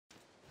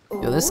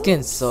Yo, this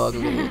skin's so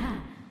ugly.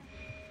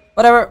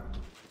 Whatever.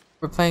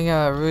 We're playing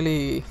a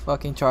really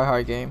fucking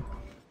try-hard game.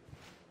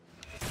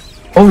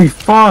 Holy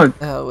fuck!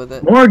 The hell with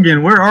it.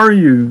 Morgan, where are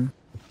you?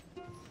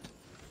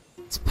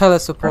 It's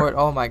pellet support.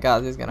 Oh my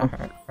god, this is gonna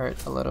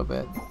hurt a little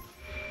bit.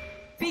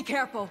 Be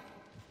careful.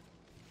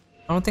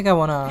 I don't think I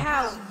wanna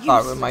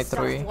start with my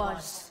 3.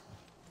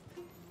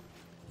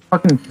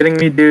 Fucking kidding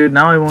me, dude?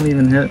 Now I won't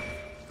even hit.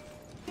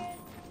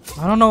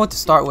 I don't know what to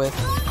start with.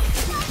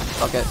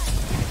 Fuck it.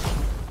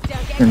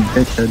 Fucking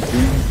dickhead,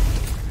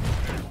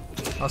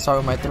 dude. I'll start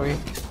with my 3.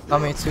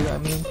 Not me 2, I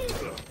mean.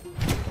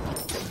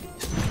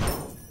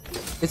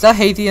 Is that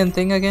Haitian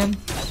thing again?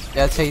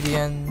 Yeah, it's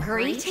Haitian.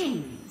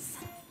 Greetings.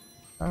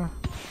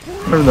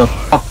 Whatever the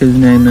fuck his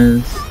name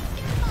is.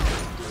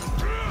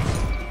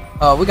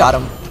 Oh, we got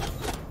him.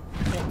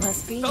 It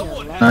must be your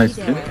lucky Nice,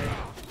 day.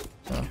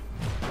 dude.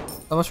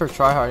 So much for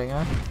tryharding,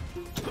 huh?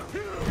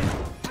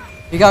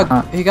 He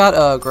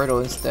got Girdle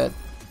instead.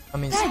 I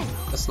mean,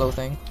 the slow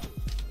thing.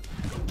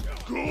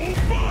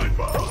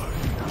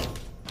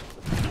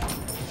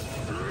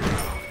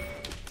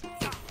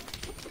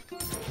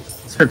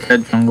 It's her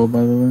cat jungle, by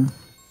the way.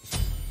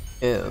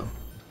 Ew.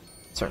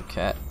 It's our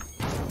cat.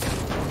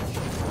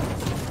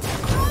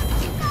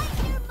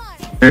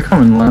 They're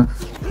coming left.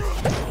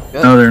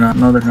 Good. No, they're not.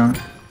 No, they're not.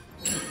 Is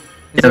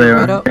Yeah, there they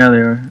right are. up? Yeah, they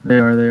are. They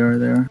are. They are.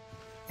 They are.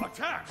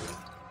 Attack!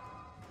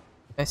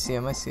 I see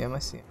him, I see him, I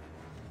see him.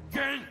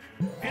 Gang!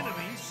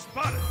 Enemy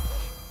spotted!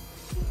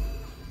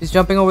 He's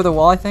jumping over the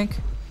wall, I think.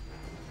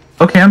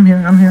 Okay, I'm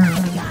here. I'm here.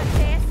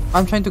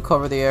 I'm trying to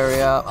cover the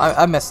area.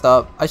 I messed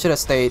up. I should have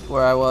stayed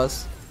where I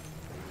was.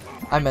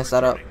 I messed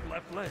that up.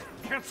 Left leg.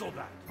 Cancel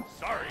that.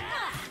 Sorry.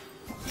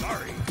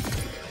 Sorry.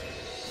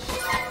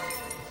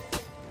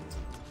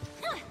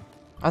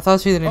 I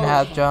thought she didn't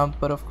have jump,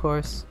 but of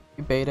course,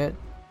 you baited.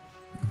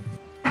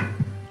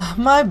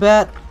 My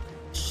bad.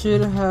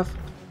 Should have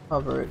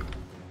covered.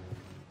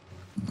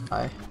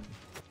 I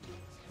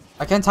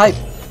can't type.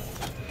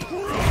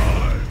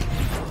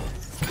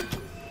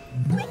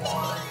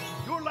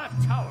 Your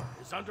left tower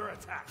is under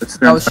attack.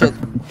 Oh shit.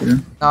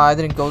 No, I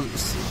didn't go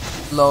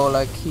slow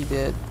like he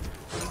did.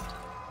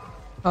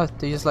 Oh,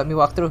 they just let me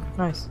walk through.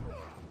 Nice.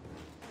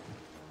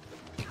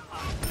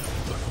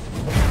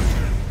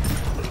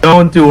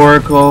 Don't do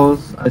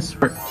oracles. I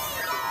swear.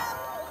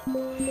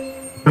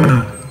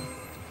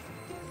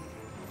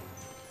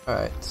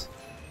 Alright.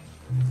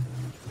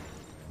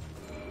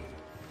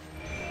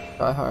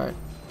 Try hard.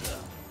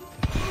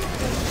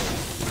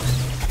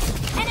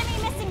 Enemy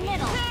missing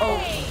middle.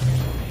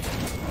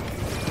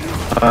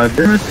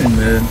 They're missing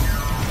mid.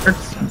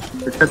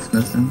 Their cat's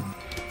missing.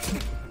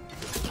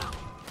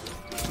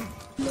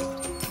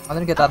 I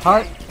didn't get that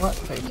heart. What?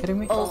 Are you kidding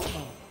me?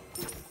 Okay.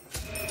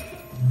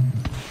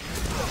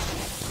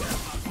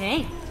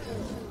 Hey.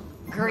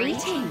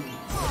 Greetings.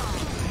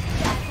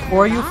 Who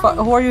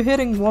are you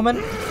hitting,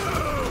 woman?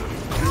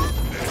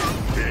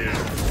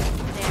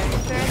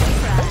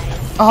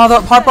 Oh,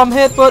 the heart bomb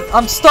hit, but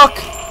I'm stuck.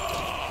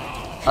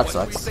 That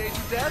sucks.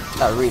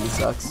 That really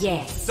sucks.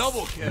 Yes.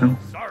 Double kill.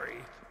 Sorry.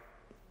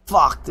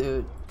 Fuck,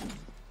 dude.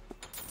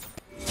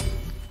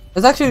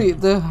 It's actually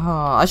the.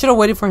 I should have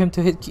waited for him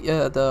to hit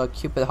the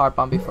Cupid heart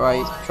bomb before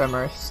I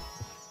tremors.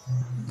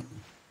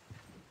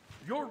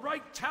 Your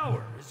right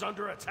tower is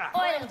under attack.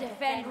 Oil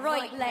defend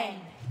right lane.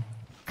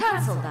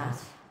 Cancel that.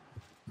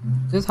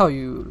 This is how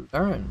you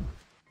learn.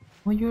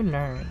 How you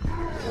learn.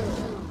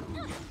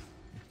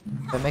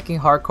 By making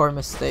hardcore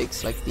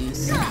mistakes like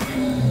these.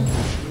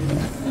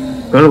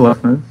 Go to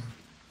left mid.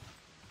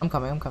 I'm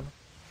coming, I'm coming.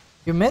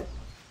 You're mid?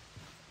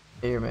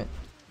 Yeah, you're mid.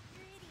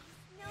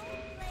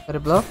 Let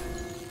it blow?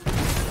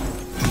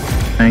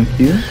 Thank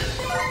you.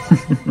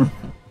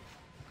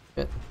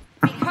 Shit.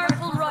 Be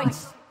careful, right.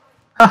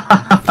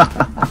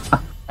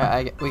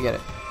 We get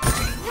it.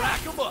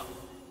 Rack 'em up.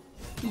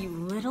 You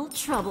little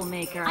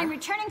troublemaker. I'm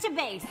returning to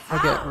base.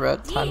 I get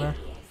red timer.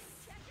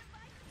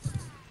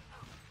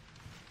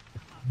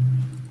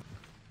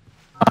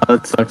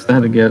 That sucks. I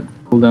had to get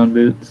cooldown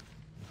boots.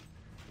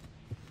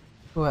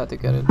 Who had to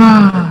get it?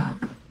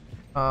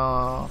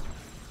 Oh.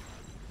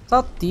 Is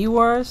that the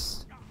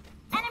worst?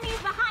 Enemies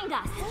behind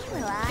us.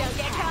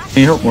 Can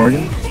you help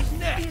Morgan?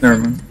 Never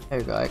mind. There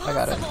you go, I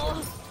got it.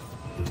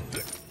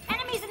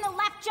 Enemies in the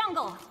left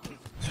jungle.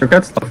 Her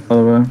cat's left, by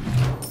the way.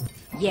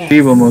 Yes.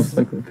 She will most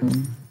likely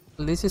come.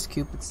 At least his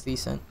Cupid's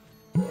decent.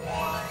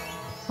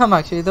 I'm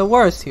actually the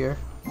worst here.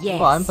 Yes.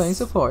 Well, I'm playing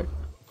support.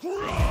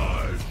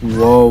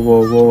 Whoa,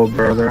 whoa, whoa,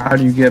 brother. How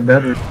do you get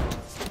better?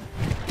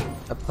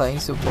 I'm playing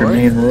Your support.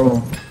 main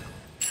role.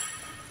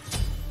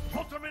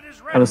 Ultimate is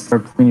Gotta ready.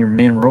 start playing your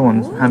main role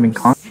and having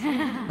con.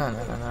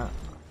 No.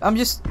 I'm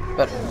just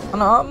better.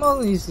 No, I'm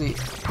only usually.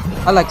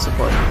 I like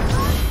support.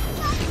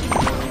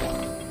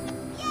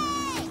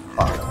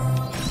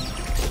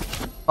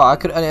 Oh, I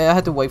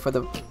had to wait for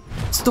the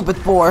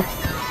stupid boar.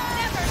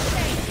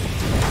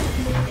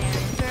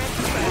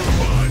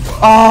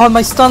 Oh,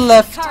 my stun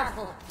left.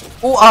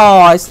 Oh,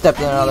 I stepped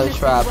in another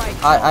trap.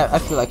 I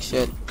feel like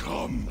shit.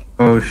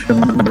 Oh shit,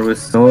 my brother was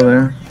still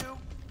there.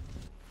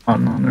 Oh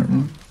no, never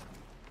mind.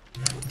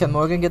 Can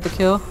Morgan get the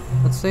kill?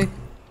 Let's see.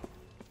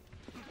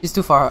 She's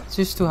too far.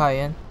 She's too high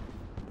in.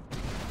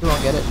 She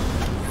won't get it.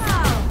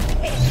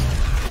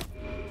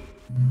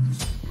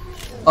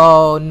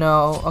 Oh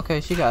no.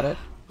 Okay, she got it.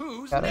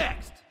 Who's Got it.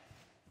 next?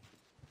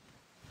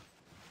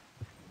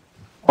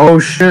 Oh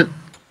shit.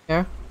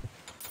 Here.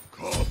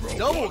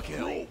 Double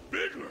kill.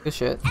 Good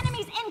shit.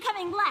 Enemies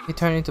incoming left. He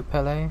turned into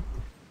Pele.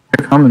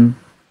 They're coming.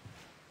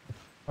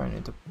 Turned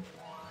into.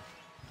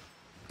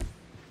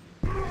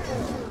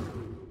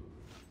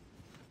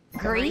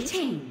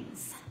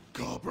 Greetings.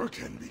 Cabra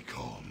can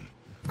become.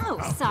 Oh,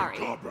 sorry.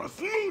 Cabra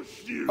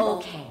sluiced you.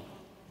 Okay.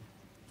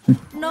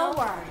 No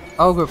worries.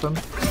 I'll group him.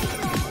 There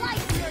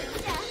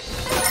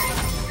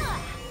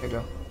you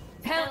go.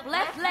 Help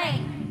left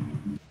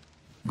lane.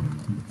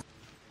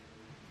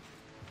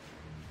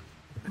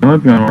 They might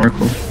be on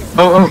Oracle.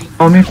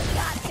 Oh, me.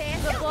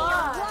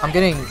 I'm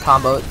getting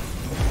comboed.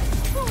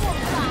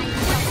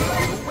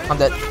 I'm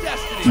dead.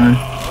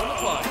 Nice.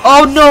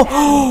 Oh no!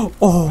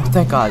 Oh,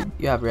 thank God.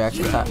 You have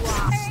reaction attacks.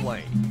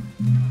 Slain.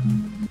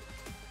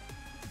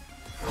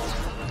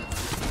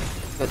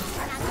 Good.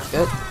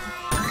 Good.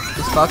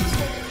 He's fucked.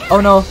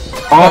 Oh no.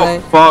 Oh, Pele.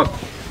 fuck.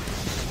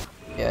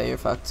 Yeah, you're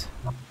fucked.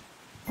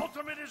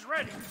 Ultimate is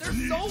ready. They're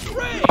so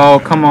great.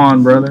 Oh, come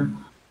on, brother.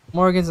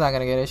 Morgan's not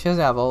gonna get it. She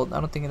doesn't have ult. I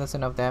don't think that's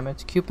enough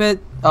damage. Cupid.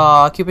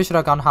 Cupid should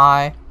have gone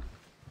high.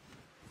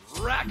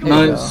 Rack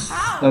There you Nice. go.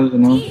 That was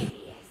enough.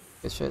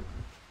 Good shit.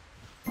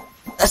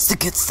 That's the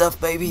good stuff,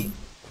 baby.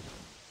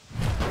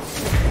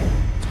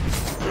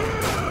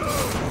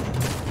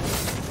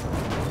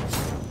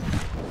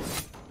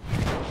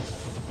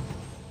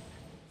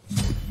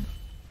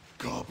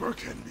 Cabra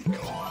can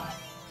become.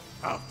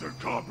 After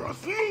Cabra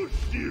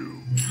sluiced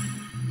you.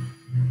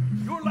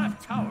 Your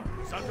left tower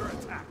is under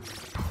attack.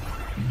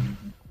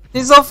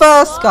 He's so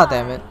fast. God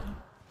damn it.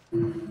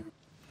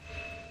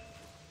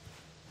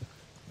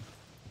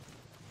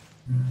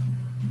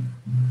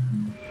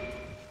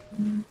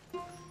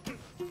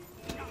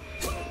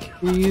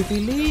 Do you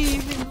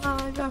believe in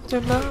life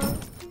after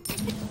love?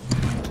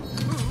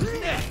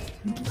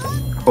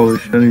 Holy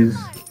shit, he's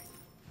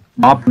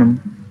mopping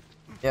him.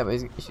 Yeah, but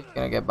she's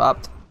gonna get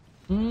bopped.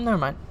 Never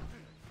mind.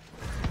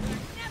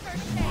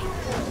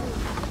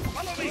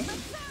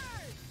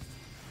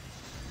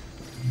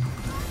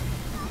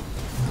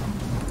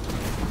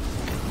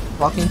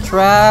 Walking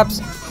traps.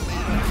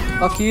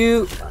 Fuck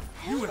you.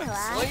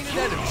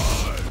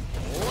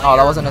 Oh,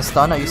 that wasn't a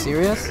stun. Are you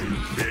serious?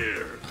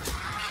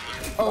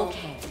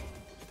 Okay.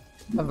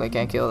 I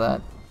can't kill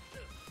that.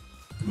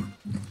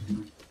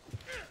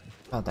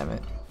 God damn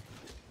it.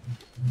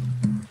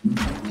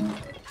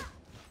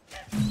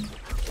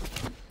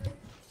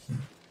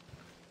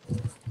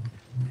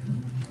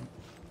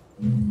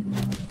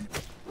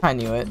 I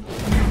knew it.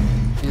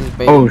 He's just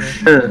baiting Oh me.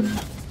 shit.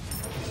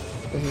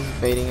 He's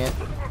just baiting it.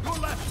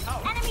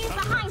 Enemies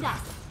behind us.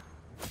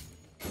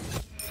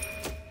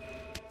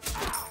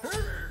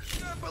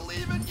 I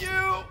believe in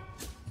you.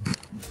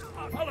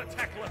 I'll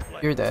attack left lane.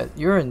 You're dead.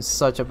 You're in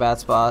such a bad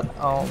spot.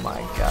 Oh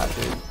my god,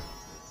 dude.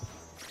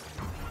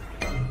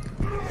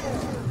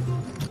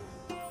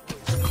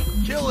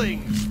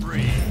 Killing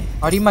spree.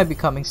 Artie might be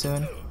coming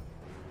soon.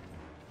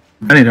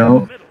 I need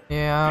help.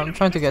 Yeah, I'm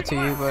trying to get to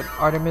you, but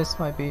Artemis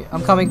might be.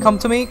 I'm coming. Come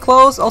to me.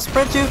 Close. I'll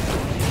sprint you.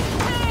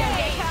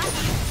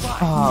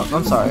 Oh,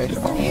 I'm sorry.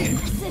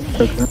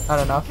 Not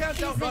enough.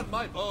 Can't outrun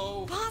my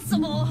bow.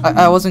 Possible.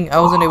 I wasn't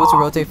able to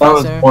rotate That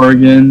was faster.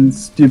 Morgan,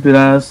 stupid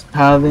ass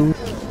pathing.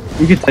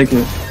 You can take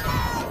it.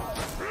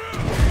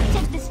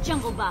 Take this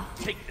jungle buff.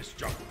 Take this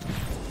jungle.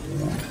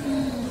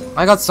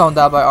 I got zoned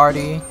out by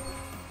Artie.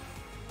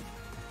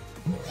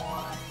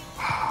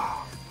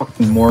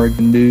 Fucking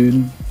Morgan,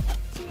 dude.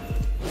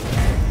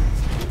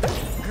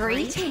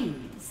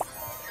 Greetings.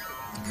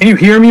 Can you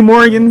hear me,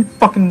 Morgan?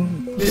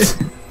 Fucking.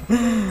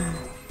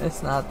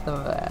 It's not the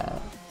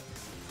bad.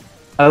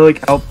 I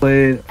like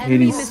outplayed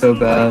Hades so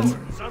bad.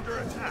 Is under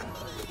attack.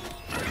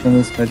 And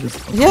this guy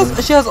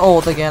just. She has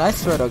ult again. I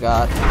swear to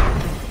God.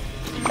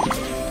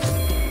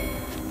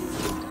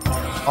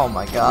 Oh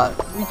my God!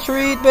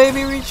 Retreat,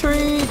 baby,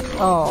 retreat!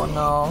 Oh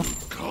no!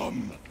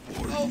 Come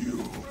for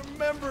you.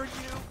 Remember you.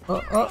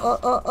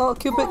 Oh,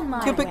 Cupid, Oh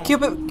my Cupid, God.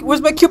 Cupid!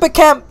 Where's my Cupid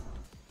cam?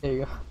 There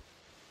you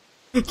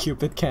go.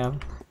 Cupid cam.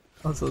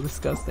 Also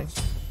disgusting.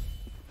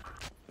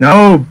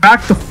 No,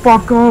 back the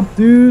fuck up,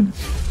 dude.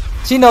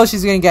 She knows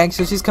she's getting ganked,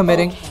 so she's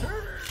committing.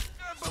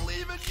 I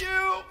believe in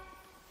you.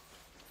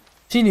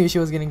 She knew she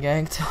was getting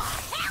ganked.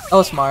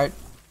 Oh, smart.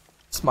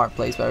 Smart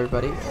plays by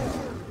everybody.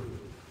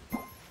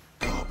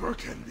 Cabra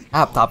can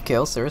become. Top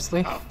kill,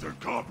 seriously? After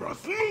Cabra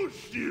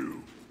sluiced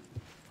you.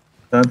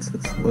 That's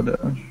a slow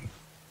dash.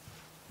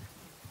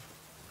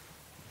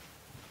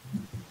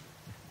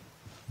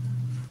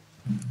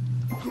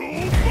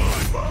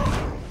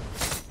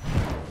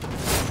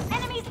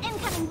 Enemies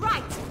incoming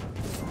right.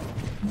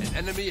 An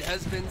enemy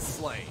has been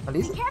slain. At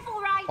least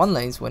Careful right. one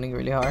lane's winning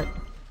really hard.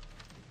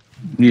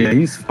 Yeah,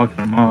 he's fucking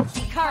him up.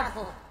 Be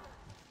careful.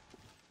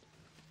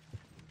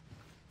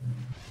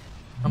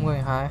 I'm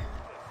going high.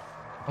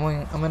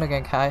 I'm gonna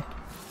gank high.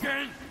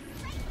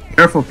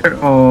 Careful, careful.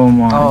 Oh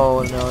my.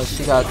 Oh no,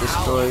 she got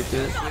destroyed,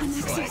 dude.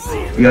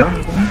 Yeah.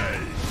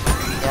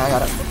 Yeah, I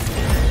got it.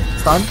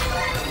 Stun.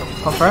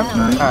 Confirm.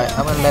 Alright,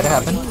 I'm gonna let it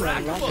happen.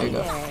 There you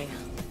go.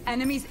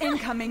 Enemies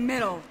incoming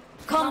middle.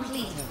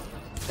 Complete.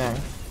 Dang.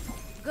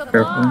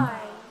 Careful.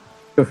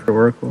 Go for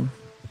Oracle.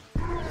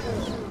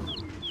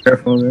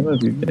 Careful, they might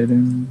be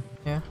getting.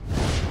 Yeah.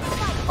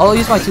 I'll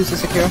use my 2 to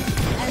secure.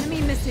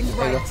 Enemy missing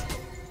There you right.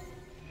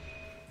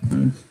 go.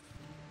 Nice.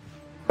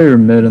 Play your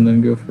mid and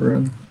then go for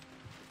it.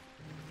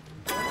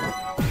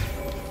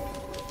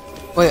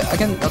 Wait, I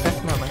can. Okay,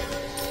 never mind.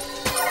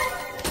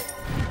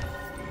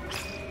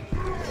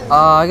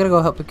 I gotta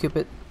go help the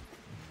Cupid.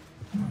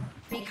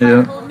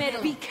 Yeah.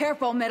 Be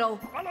careful middle.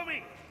 Follow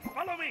me!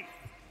 Follow me!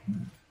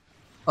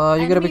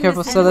 You gotta be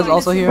careful. Sila's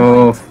also here.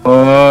 Oh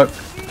fuck.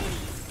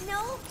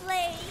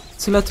 Snowflake.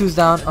 Sila 2's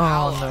down.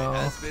 Oh no.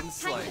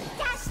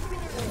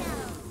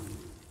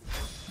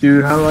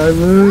 Dude, how do I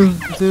lose?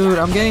 Dude,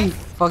 I'm getting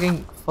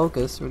fucking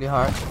focused really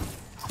hard.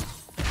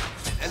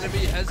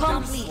 Enemy has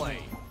been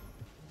slain.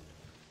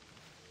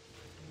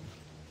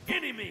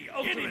 Enemy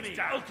ultimate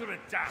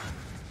down!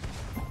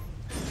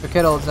 The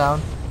Kettle's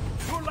down.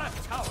 Your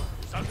left tower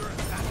is under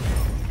attack!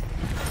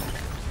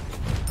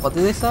 What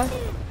did they say?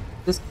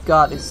 This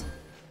god is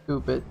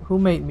stupid. Who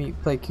made me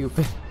play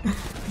Cupid?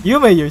 You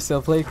made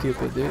yourself play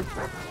Cupid, dude.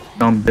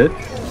 Dumb bitch.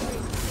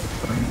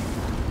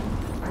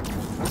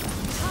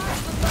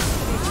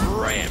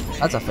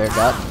 That's a fair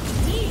god.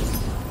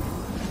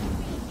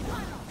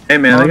 Hey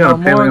man, Oh, they got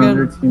no, a Pele on Morgan.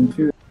 their team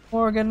too.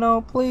 Morgan,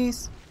 no,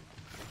 please.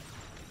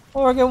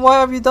 Morgan, why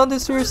have you done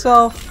this to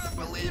yourself?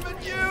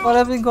 What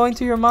have been going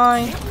through your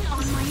mind?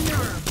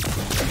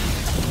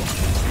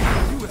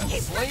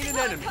 Slain an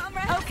enemy.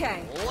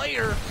 Okay,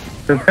 Later.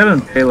 The Pele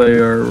and Pele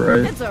are right.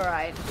 it's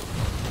alright.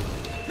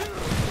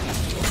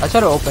 I try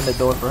to open the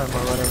door for him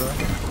or whatever.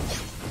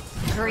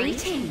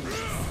 Greetings.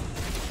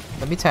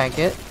 Let me tank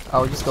it.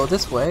 I'll just go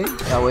this way.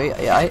 That way,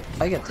 yeah,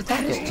 I get to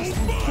tank it.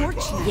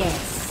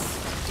 Yes.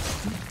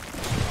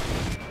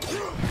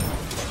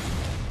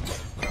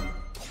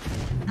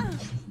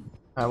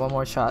 Alright, one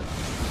more shot.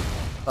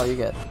 That's all you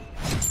get.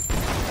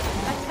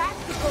 Attack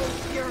the gold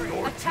fury.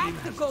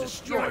 Attack the gold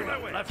fury.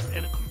 Left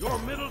enemy. Your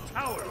middle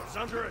tower is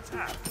under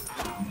attack!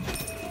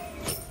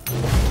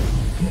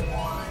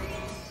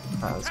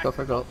 Alright, let's go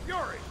for gold.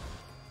 Fury!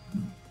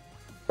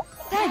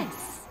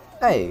 Thanks.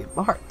 Hey,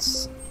 my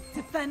hearts.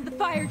 Defend the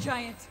fire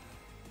giant.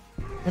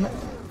 You're not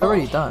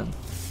already done.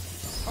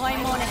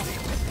 I'm on it.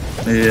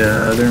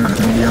 Yeah, they're not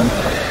gonna be on.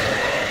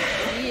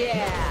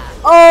 Yeah.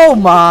 Oh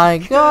my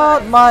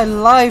god, my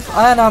life,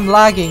 and I'm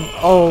lagging.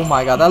 Oh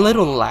my god, that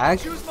little lag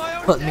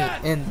put me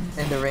in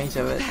the range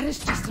of it. That is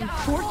just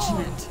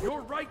unfortunate.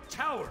 Your right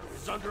tower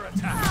is under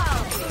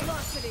attack!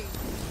 Velocity.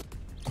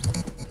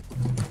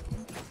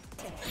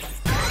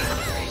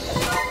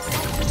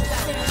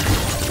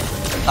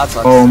 That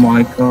sucks. Oh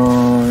my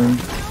god.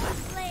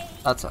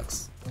 That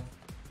sucks.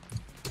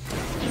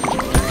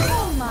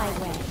 On my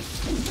way.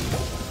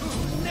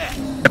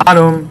 Got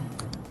him.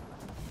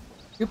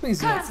 Cupid's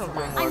doing I'm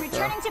work though.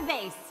 returning to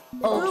base.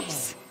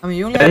 Oops. I mean,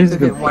 you only Yeah, have he's to a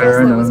good hit one player,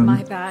 I That know was him.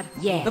 my bad.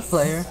 Yes. good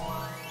player.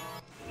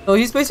 So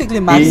he's basically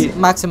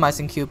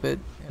maximizing Cupid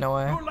in a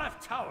way. Your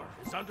left tower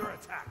is under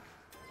attack!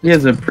 He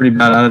has a pretty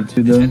bad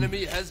attitude though.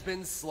 Enemy has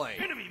been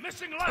slain. Enemy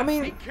missing left! I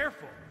mean- Be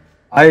careful!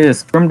 I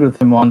scrimmed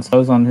with him once. I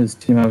was on his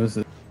team.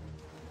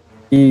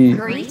 He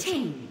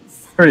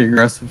Greetings. pretty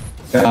aggressive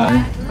guy.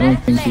 I don't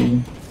think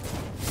he.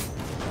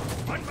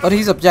 But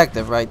he's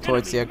objective, right,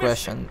 towards the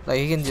aggression. Like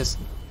he can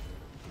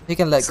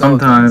let go.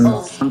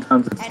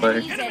 Sometimes it's like,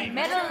 Enemies in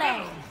middle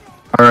lane.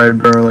 all right,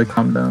 bro, like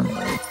calm down.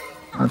 Like,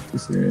 not too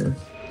serious.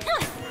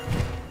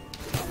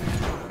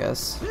 I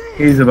guess.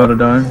 He's about to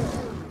die.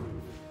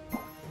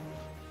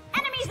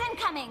 Enemies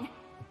incoming.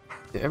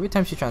 Dude, every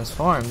time she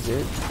transforms,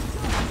 dude.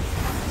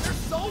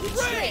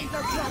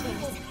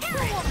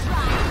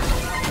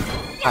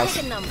 Nice.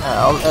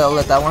 I'll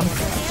let that one.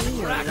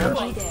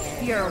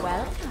 You're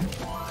welcome.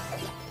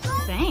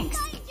 Thanks.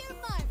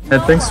 Yeah,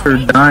 thanks for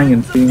dying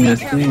and feeding your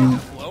team.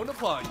 Blown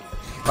upon you.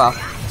 Wow.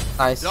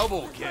 Nice.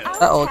 Double kill.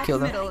 That all Attack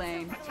killed him. middle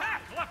lane.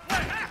 Attack!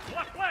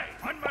 Left way!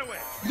 On my way!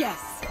 Yes.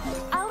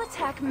 I'll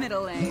attack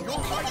middle lane. Your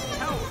right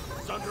tower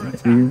is under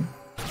attack! Dude.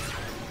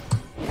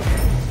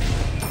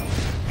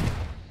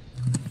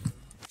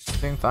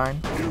 Doing fine.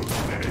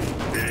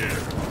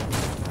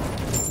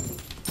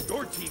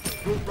 Your team,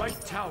 your right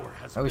tower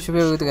has We been should be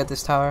able to get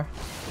this tower.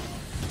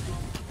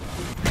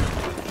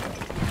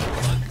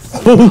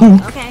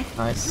 Okay.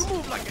 Nice.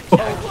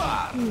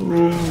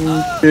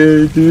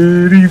 Okay,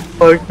 dude, he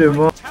fucked him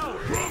up.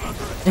 What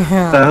the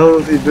Yeah. hell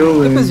is he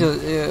doing?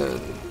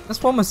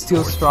 This woman's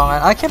still strong.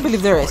 I can't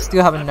believe they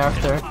still haven't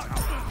nerfed her.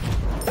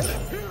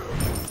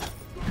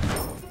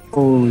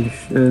 Holy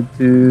shit,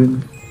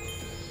 dude.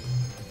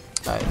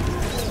 Alright.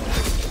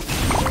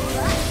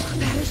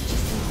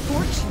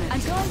 Fortunate. I'm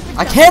going for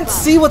I can't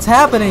see what's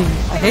happening.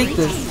 I hate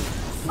this.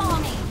 Follow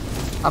me.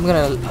 I'm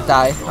gonna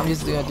die. I'm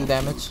just gonna do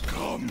damage.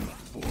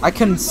 I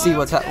couldn't see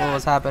what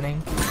was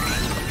happening.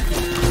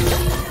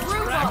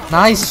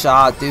 Nice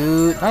shot,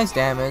 dude. Nice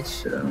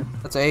damage. Yeah.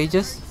 That's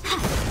Aegis.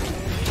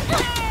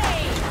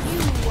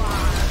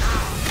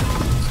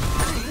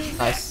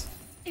 Nice.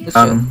 Good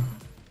Got shit. him.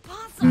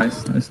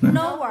 Nice, nice, nice.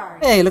 No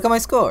worries. Hey, look at my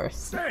score.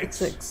 6.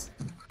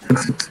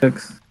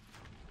 666.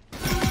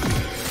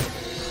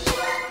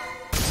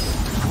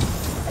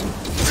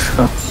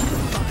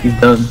 He's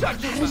done.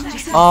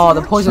 Oh,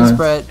 the poison Nice.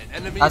 spread.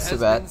 An enemy That's too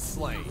has bad. been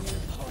slain.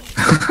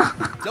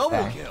 Double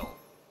Dang. kill.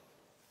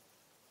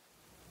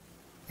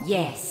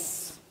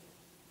 Yes.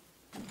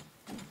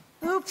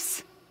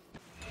 Oops.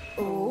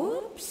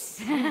 Oops.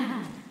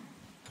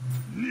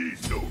 Need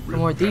no Some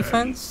more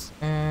defense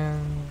and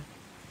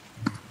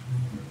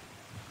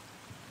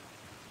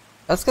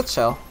let's get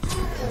shell.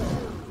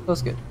 That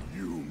was good.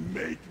 You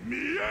make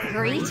me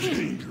angry. Greetings.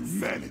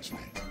 Anger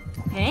management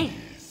Hey.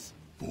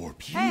 for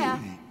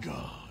puny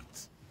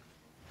gods.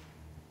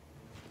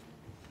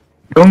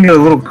 Don't get a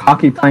little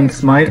cocky playing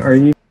Smite, are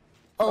you?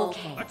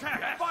 Okay.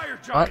 Attack! Fire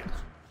What? giant!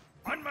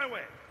 On my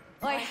way!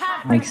 I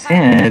have Like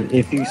said,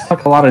 if you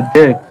suck a lot of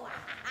dick.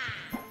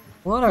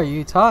 What are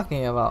you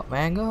talking about,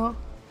 Mango?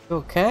 You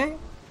okay?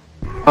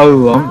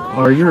 Oh,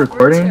 are you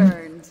recording?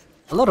 returned.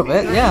 A little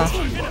bit, yeah.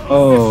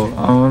 Oh,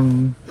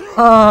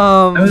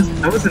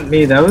 that wasn't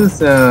me. That was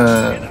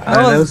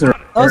that was a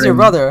That was your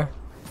recording.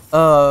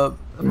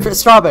 brother.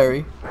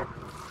 Strawberry.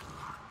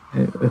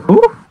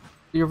 Who?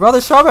 Your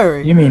brother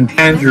Strawberry. You mean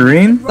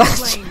Tangerine?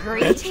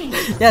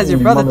 Greetings. Yes, your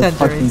You brother motherfucking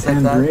Tangerine said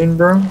that. Tangerine,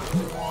 bro.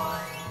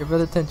 Your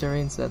brother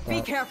Tangerine said Be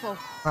that. careful.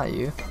 Not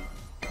you.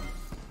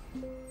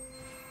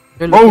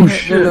 They're Oh, looking here.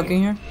 shit. They're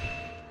looking here.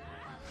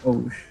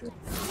 Oh shit.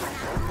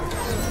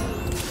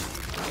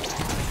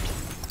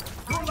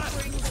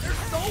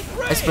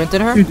 I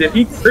sprinted her. Dude, did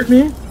he crit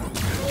me? An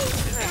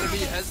enemy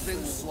has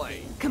been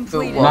slain.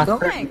 Completed. welcome.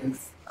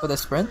 Thanks. With a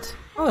sprint.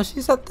 Oh,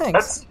 she said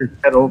thanks. That's your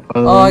kettle,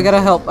 by the Oh, way. I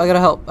gotta help. I gotta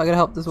help. I gotta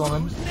help this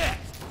woman. An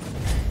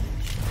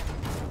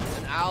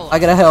ally. I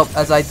gotta help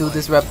as I do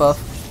this rep buff.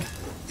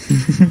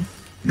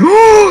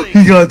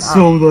 He got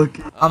so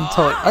lucky.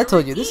 I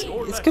told you this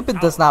Cupid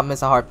does not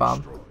miss a heart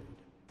bomb.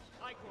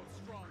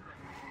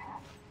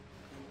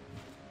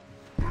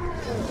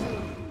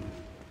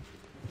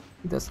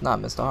 He does not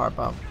miss the heart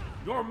bomb.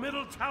 Your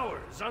middle tower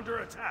is under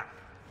attack.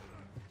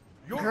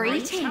 Your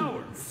Greetings. right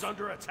tower is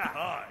under attack.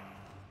 Aye.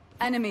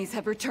 Enemies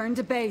have returned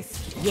to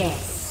base.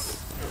 Yes.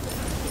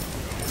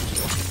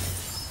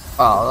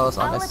 Oh, that was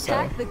I'll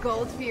unnecessary. attack the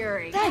Gold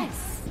Fury.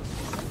 Thanks.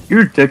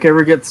 Your dick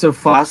ever gets so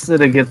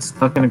flaccid it gets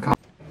stuck in a car?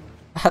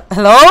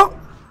 Hello?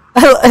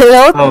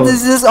 Hello? Oh,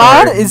 Is this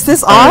sorry. on? Is this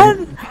Sorry.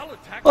 on?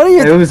 What are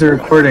It you? was a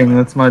recording.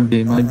 That's my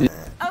B. My B.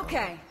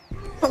 Okay.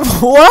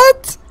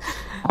 What?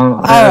 I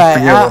Alright,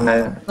 forget when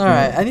I.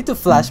 Alright, I need to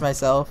flash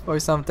myself or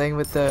something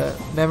with the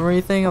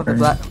memory thing of the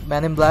black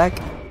man in black.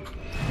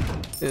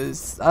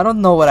 'Cause I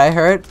don't know what I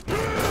heard.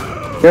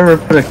 You ever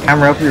put a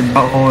camera up your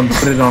butthole and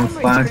put it on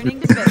flash?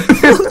 Returning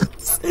to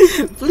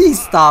base.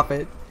 Please stop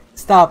it.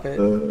 Stop it.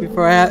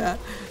 Before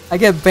I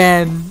get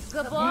banned.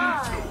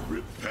 Goodbye.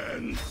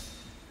 Repent.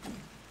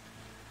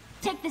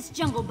 Take this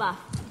jungle buff.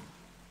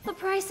 The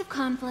price of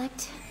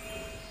conflict.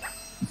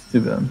 It's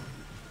too bad.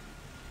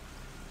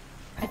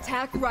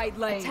 Attack right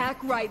lane. Attack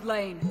right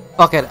lane.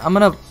 Fuck it. I'm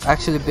gonna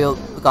actually build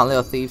the Gauntlet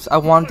of Thieves. I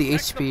want the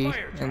HP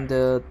and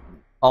the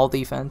all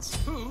defense.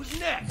 Who's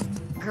next?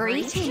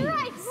 Greetings.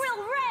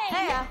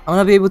 I'm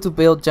gonna be able to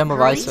build Gem of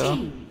ISO.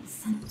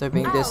 Greetings. They're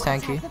being this I'll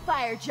tanky. attack the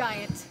fire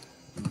giant.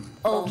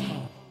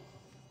 Okay.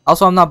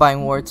 Also, I'm not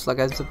buying wards like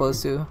I'm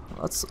supposed to.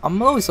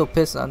 I'm always so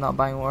pissed that I'm not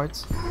buying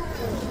wards.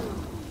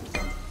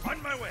 On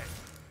my way.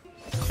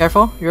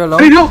 Careful, you're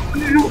Hey, alone. no!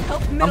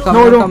 Help I'm middle coming,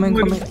 No, I'm don't. coming,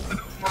 coming.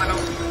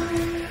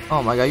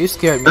 Oh my god, you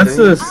scared me, That's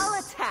dude. a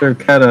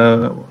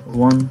Circata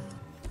one.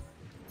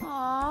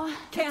 Aw,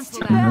 cancel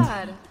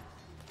that.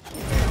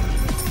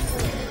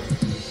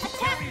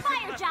 Attack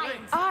fire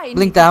giants. I need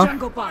Blink the down.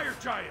 jungle buff. Fire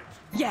giant.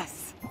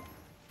 Yes.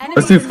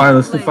 Let's do fire.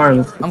 Let's do fire.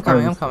 Let's do I'm fire.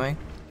 coming, I'm coming.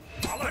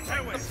 I'll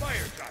attack with fire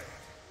giant.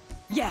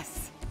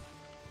 Yes.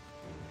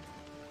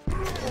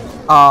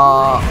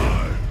 On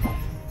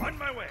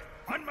my way.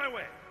 On my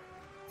way.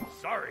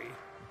 Sorry.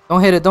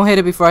 Don't hit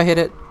it before I hit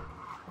it.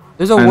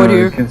 There's a I ward know,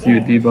 here. you can see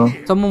a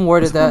debuff. Someone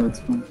warded that. That's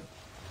fine.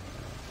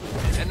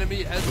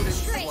 Enemy has been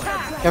slain.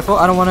 Careful,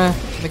 I don't wanna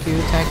make you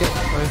tank it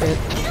or hit.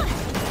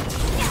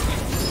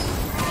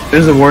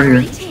 There's a ward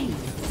here.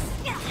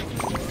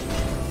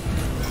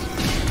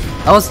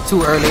 That was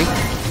too early.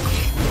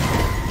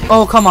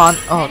 Oh, come on.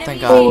 Oh,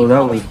 thank god. Oh, that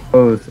was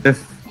close.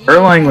 If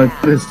Erlang like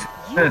put his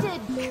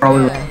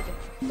probably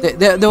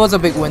Yeah. There was a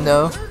big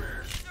window.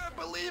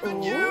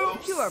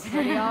 You are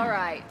pretty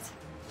alright.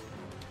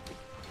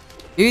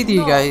 ED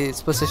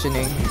guys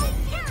positioning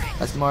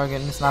as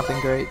Morgan has not been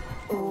great.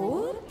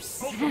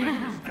 Oops.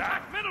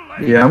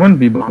 yeah, I'm gonna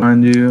be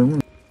behind you.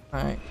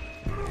 Alright.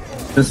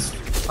 Just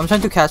I'm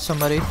trying to catch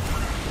somebody.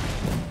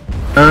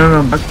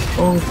 no. Back.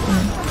 Oh,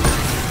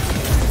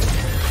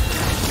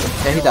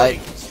 Yeah, he died.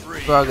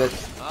 We're all good.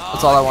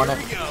 That's all I wanted.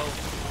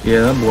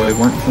 yeah, that boy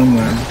went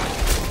somewhere.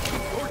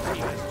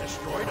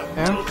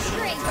 Yeah.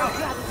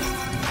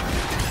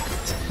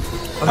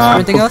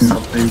 I'm sprinting us.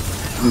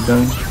 You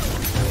done?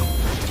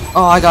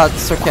 Oh, I got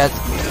Circuit.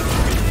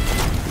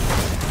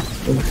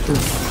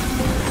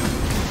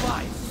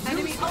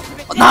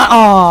 Not.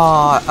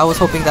 Oh, I was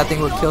hoping that thing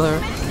would kill her.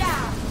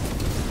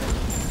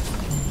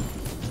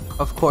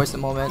 Of course, the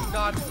moment.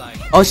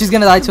 Oh, she's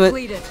gonna die to it.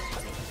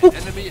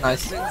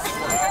 Nice.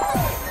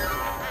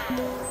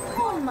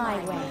 On my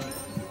way.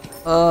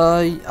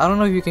 I don't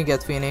know if you can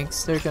get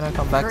Phoenix. They're gonna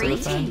come back to the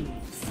fan.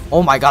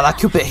 Oh my god, that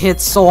Cupid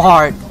hits so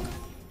hard.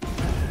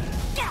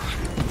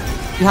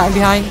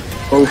 Behind.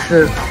 Oh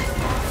shit.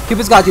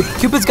 Cupid's got you.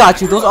 Cupid's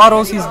got you. Those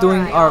autos he's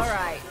doing are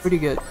pretty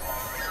good.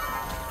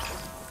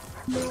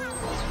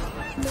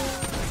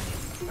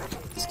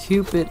 This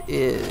Cupid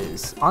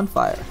is on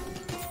fire.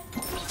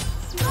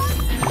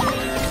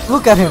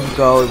 Look at him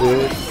go,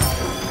 dude.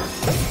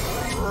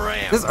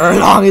 This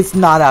Erlong is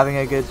not having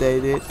a good day,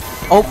 dude.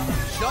 Oh.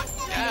 Shut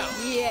down.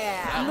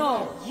 Yeah.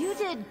 No, you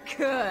did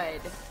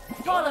good.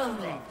 Follow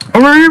me.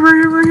 Oh,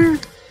 right here.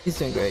 He's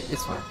doing great.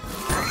 It's fine.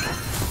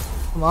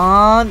 Come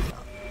on.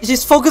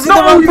 She's focusing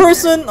the wrong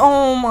person.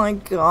 Oh my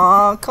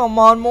god. Come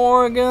on,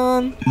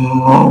 Morgan.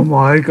 Oh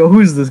my god,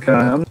 who's this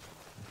guy?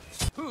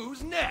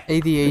 Who's next?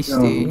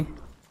 ADHD.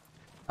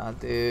 Ah,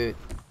 dude.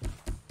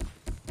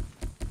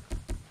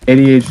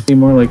 ADHD,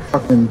 more like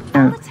fucking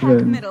can't Attack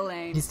even. middle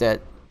lane. He's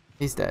dead.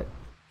 He's dead.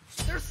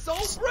 They're so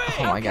brave.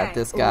 Oh my god,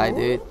 this guy,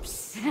 dude.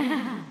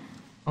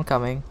 I'm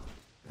coming.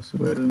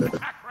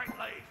 Attack right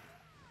lane.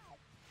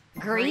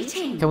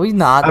 Greetings. Can we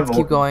not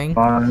keep going?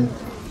 Staying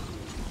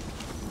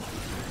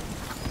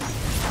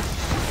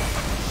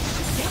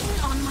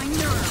on my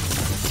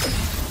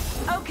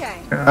nerves.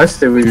 Okay. I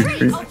stay with your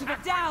tree.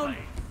 Ultimate down.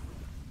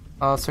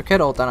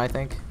 Circuit ult then, I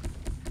think.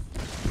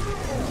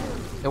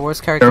 The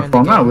worst character in the Careful,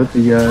 I'm not game. with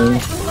you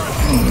guys.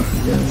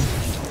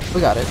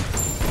 We got it.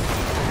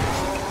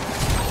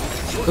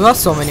 We got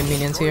so many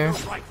minions here.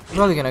 I'm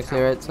probably gonna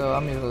clear it, so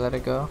I'm gonna let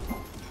it go.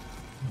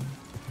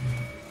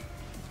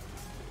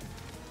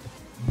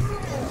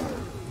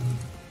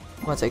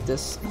 I'm gonna take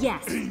this.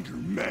 Yes. Anger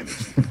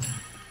management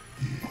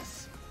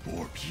is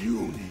for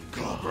puny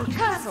Cabrakan.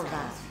 Puzzle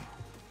that.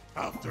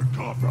 After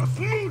Cabra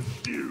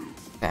loosed you.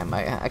 Damn,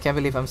 I can't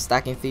believe I'm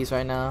stacking thieves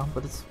right now,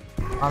 but it's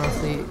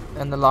honestly,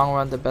 in the long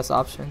run, the best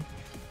option.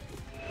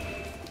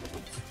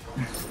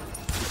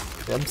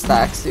 Them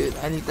stacks, dude.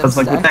 I need them It's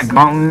like with stacks. that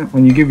gauntlet,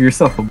 when you give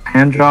yourself a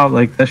hand job,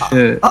 like that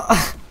shit.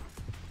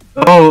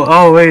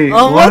 Oh, wait.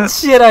 Oh, what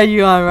shit are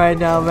you on right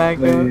now,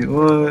 Macro? Wait,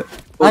 what?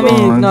 I Hold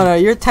mean, on. no,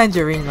 you're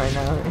Tangerine right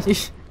now.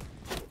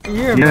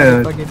 You're a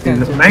Yeah, motherfucking dude, the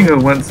Tangerine. mango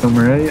went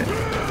somewhere, right?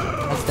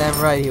 That's damn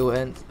right he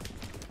went.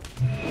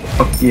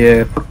 Fuck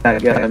yeah, fuck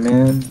that guy,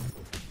 man.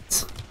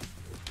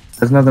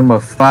 There's nothing but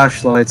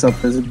flashlights up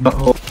his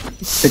butthole.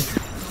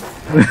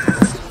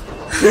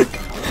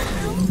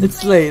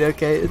 It's late,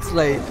 okay? It's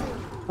late.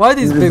 Why are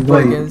these It is big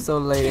boys late. getting so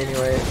late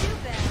anyway?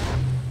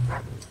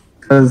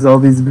 Because all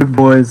these big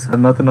boys have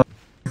nothing else.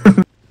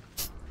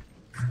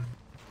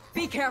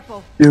 Be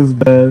careful. Feels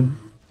bad.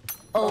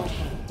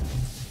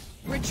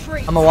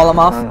 Retreat. I'm gonna wall him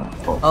off.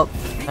 Oh. Oh,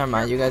 never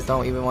mind. You guys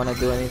don't even want to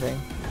do anything.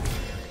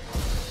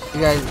 You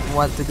guys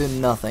want to do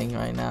nothing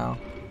right now.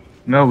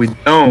 No, we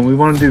don't. We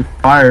want to do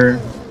fire.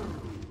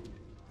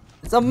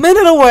 It's a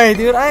minute away,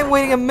 dude. I ain't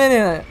waiting a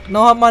minute.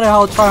 No matter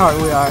how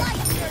tryhard we are.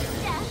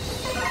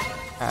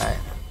 Alright.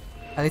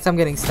 At least I'm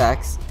getting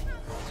stacks.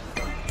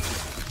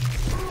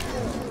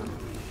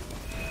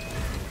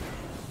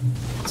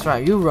 That's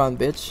right. You run,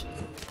 bitch.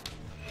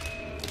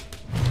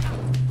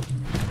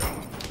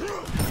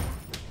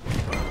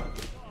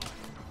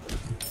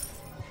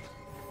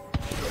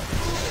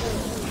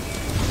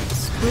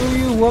 Screw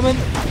you, woman.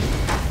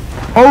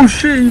 Oh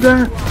shit, you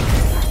got it.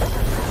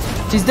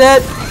 She's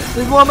dead.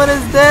 This woman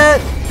is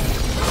dead.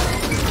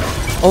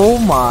 Oh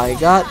my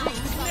god.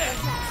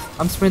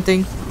 I'm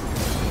sprinting.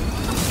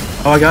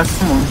 Oh, I got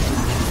someone.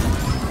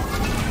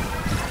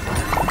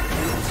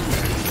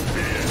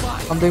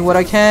 I'm doing what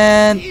I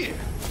can.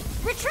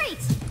 Retreat.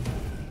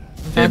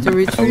 I'm trying to We'll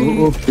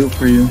retreat. kill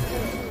for you.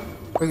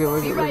 We're good,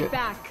 we're Be good, we're right good.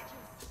 back.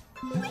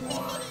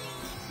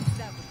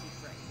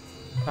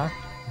 Okay.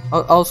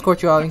 I'll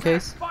escort you out in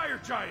case. Fire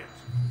giant.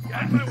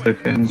 It's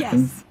okay.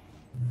 Yes.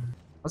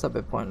 That's a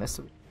bit pointless.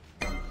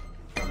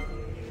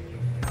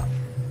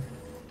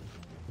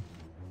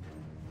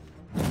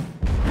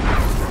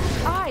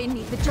 I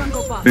need the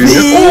jungle buff. Dude,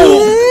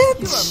 oh!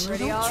 You are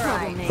pretty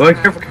alright. Boy,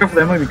 careful,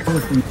 they might be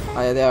coming from you.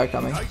 Oh yeah, they are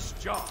coming. Nice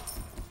job.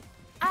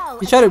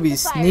 You try to be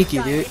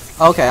sneaky, dude.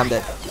 Okay, I'm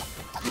dead.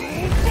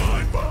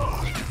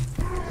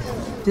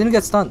 Didn't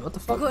get stunned. What the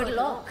fuck? Good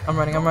luck. I'm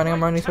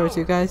running towards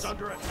you guys.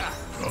 Under attack.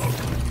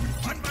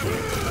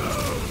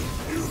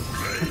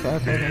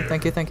 Okay.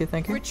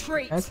 Thank you.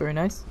 Retreat. That's very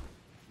nice.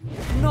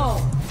 No.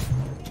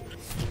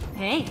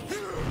 Hey.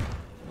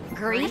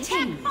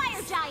 Greetings.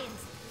 Fire giant.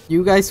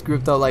 You guys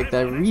grouped up like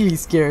that really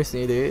scares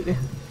me, dude.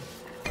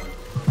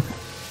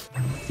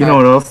 You know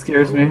what else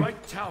scares me?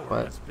 Right tower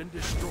What? has been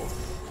destroyed.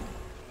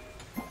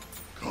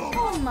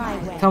 On my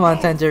way. Come on,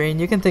 Tangerine.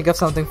 You can think of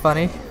something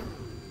funny.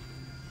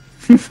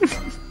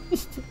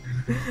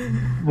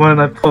 When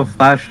I put a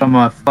flash on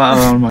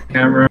my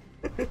camera,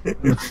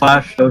 the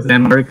flash shows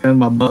America in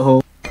my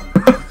butthole.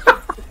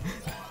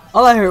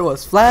 All I heard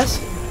was flash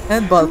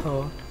and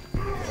butthole.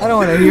 I don't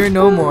want to hear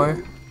no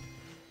more.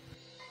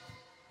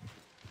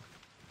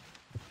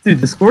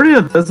 Dude,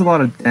 Discordia does a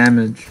lot of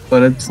damage,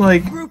 but it's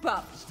like Group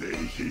up.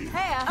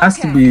 has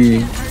to be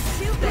true.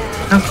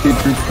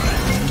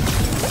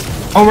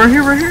 Oh, we're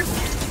here.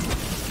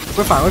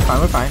 We're fine.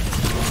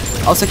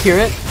 I'll secure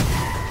it.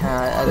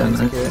 I don't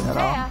secure it at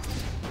all.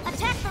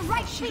 Attack the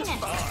right Phoenix.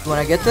 You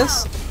wanna get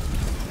this?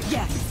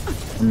 Yes.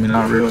 I mean,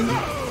 not really.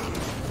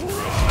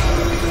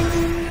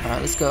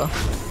 Alright, let's go.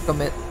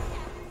 Commit.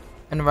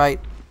 And right.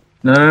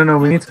 No.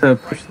 We need to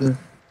push this.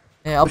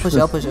 Yeah, I'll push it.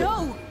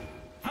 No.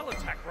 I'll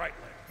attack right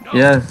leg. No.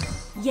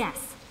 Yes. Yes.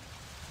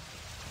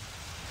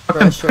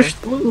 Fucking Pressure. push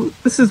through.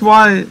 This is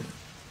why.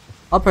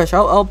 I'll pressure.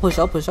 I'll push.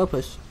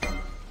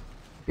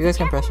 You guys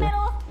can pressure.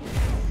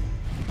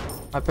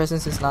 My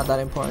presence is not that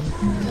important.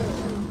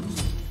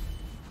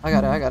 I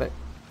got it.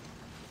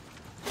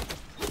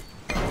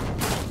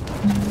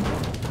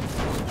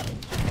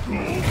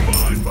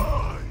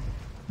 Bye-bye.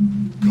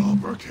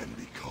 Cobra can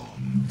be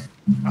calmed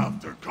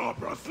after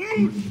Cobra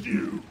loosed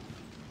you.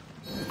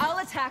 I'll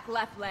attack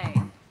left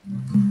lane.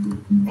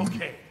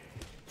 Okay.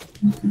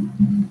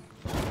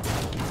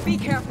 Be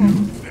careful.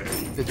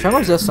 The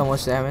tremors does so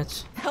much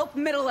damage. Help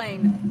middle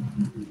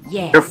lane.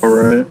 Yes. Careful,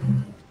 right?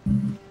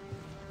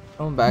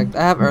 Coming back.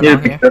 I have Need to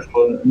Erlang be here.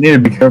 careful. Need to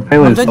be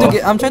careful.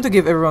 I'm trying to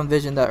give everyone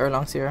vision that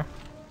Erlang's here.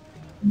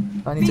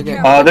 I need to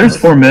get. There's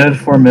 4 mid.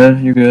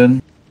 You're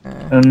good.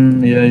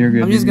 And yeah, you're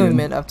good. I'm just you're going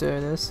good. mid after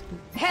this.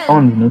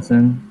 Someone's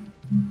missing.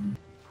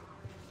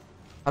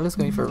 I'm just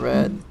going for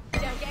red.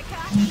 Don't get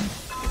caught.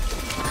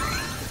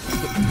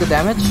 Good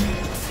damage.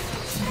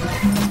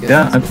 Good.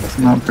 Yeah, that's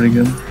not pretty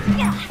good.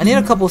 I need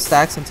a couple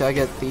stacks until I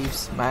get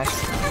thieves max.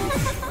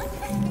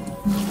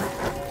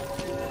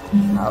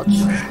 Ouch.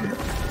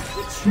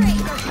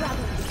 Cupid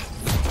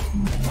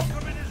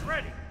is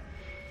ready.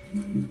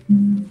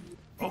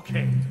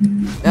 Okay.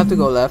 You have to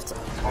go left.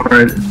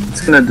 Alright,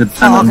 it's gonna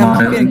depend Oh, on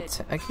I'm mine. getting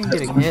I can't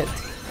get a hit.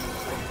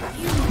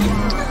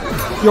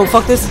 Yo,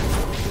 fuck this.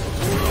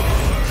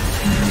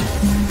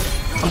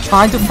 I'm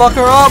trying to fuck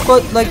her up,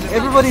 but like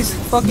everybody's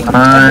fucking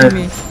attacking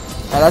me.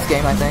 That's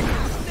game, I think.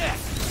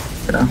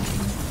 Yeah.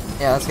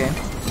 Yeah, that's game.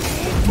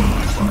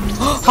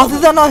 How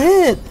did that not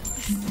hit?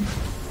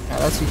 Yeah,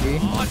 that's GG.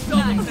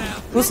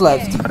 Who's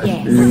left?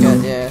 Yes.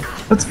 Good, yeah.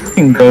 Let's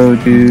fucking go,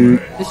 dude.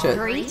 Good shit.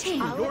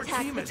 Greetings. I'll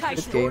attack the tight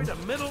Good game. The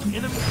middle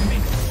enemy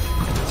Phoenix.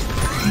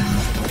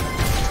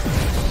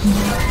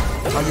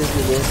 I'll just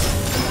do this.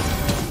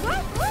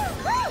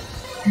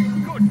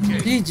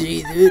 GG,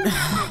 dude.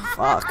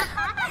 Fuck.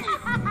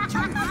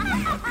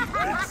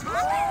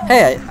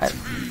 Hey,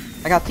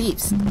 I got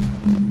thieves.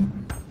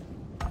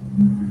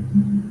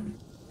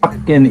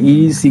 Fucking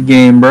easy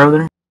game,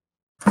 brother.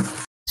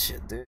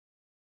 Shit, dude.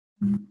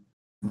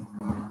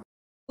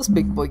 Those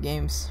big boy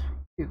games.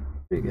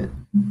 Pretty good.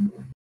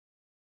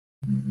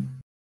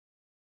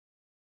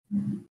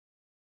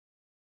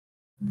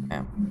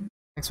 Yeah.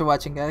 Thanks for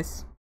watching,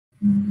 guys.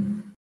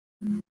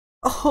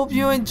 I hope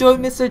you enjoyed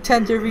Mr.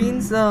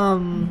 Tangerine's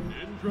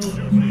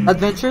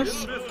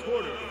adventures.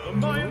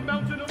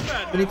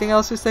 Anything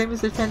else to say,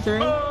 Mr.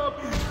 Tangerine?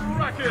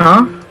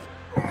 Huh?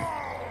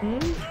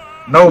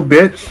 No,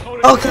 bitch.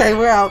 Okay,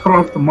 we're out. Cut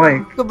off the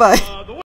mic. Goodbye.